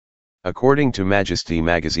According to Majesty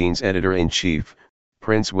magazine's editor-in-chief,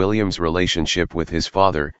 Prince William's relationship with his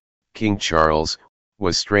father, King Charles,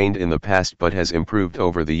 was strained in the past but has improved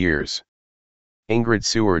over the years. Ingrid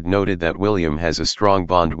Seward noted that William has a strong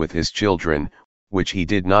bond with his children, which he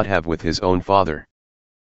did not have with his own father.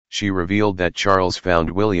 She revealed that Charles found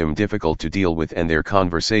William difficult to deal with and their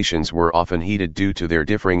conversations were often heated due to their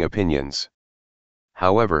differing opinions.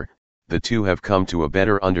 However, the two have come to a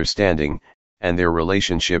better understanding, and their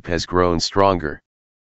relationship has grown stronger.